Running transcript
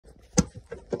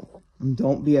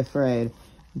Don't be afraid.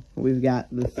 We've got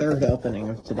the third opening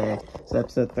of today. It's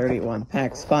episode 31,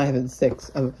 packs 5 and 6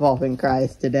 of Evolving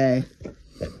Cries today.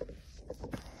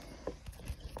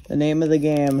 The name of the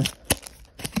game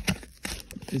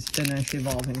is Finish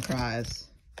Evolving Cries.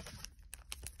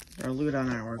 Our loot on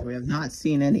artwork. We have not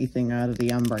seen anything out of the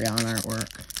Umbreon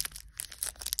artwork.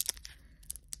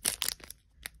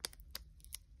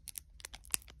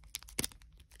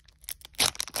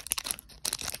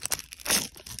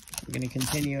 We're going to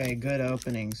continue a good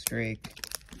opening streak.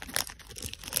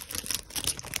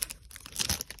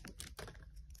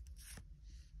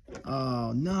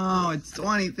 Oh no, it's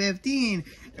 2015.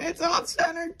 It's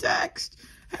off-center text.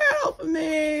 Help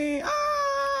me. Ah!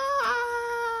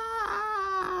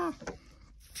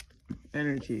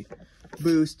 Energy.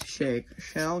 Boost, shake,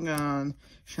 shell gone,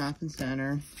 shopping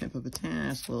center,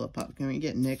 hippopotamus, Lilliput. Can we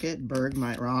get Nickit,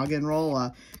 Bergmite,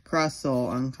 Roggenrola,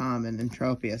 Crustle, uncommon,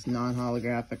 Entropius,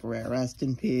 non-holographic rare. Rest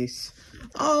in peace.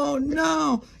 Oh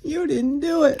no, you didn't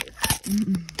do it.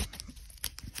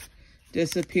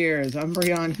 Disappears.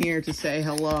 Umbreon here to say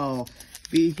hello.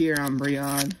 Be here,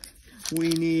 Umbreon. We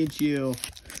need you.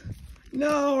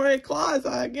 No,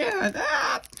 Rayquaza again.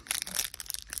 Ah!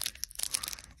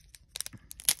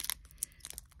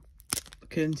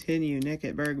 Continue.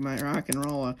 Nickit, Bergmite,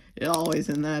 Rock'n'Rolla. Always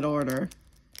in that order.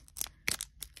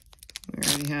 We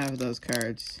already have those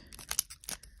cards.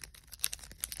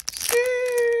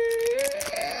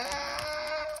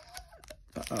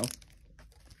 Uh-oh.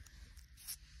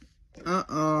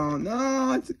 Uh-oh.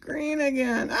 No, it's green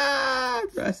again. Ah!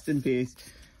 Rest in peace.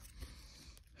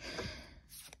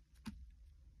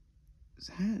 Is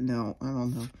that? No, I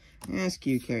don't know. Ask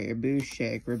you, Carrier, Boost,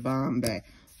 Shake, Rabombe,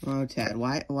 Lotad.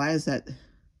 Why is that?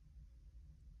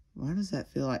 Why does that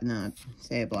feel like not?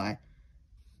 Sableye,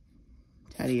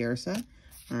 Teddy Ursa,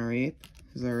 Mareep,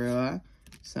 Zorua,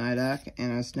 Psyduck,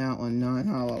 and a Snoutland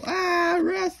non-hollow. Ah,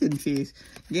 rest in peace.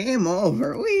 Game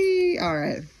over. Whee!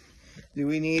 Alright. Do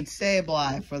we need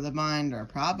Sableye for the binder?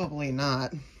 Probably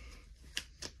not.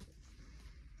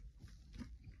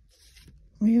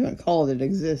 We haven't called it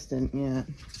existent yet.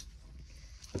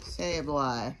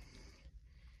 Sableye.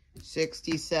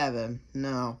 67.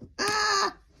 No.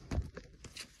 Ah!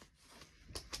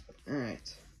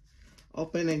 Alright.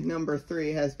 Opening number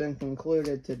 3 has been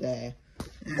concluded today.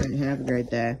 And have a great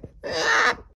day.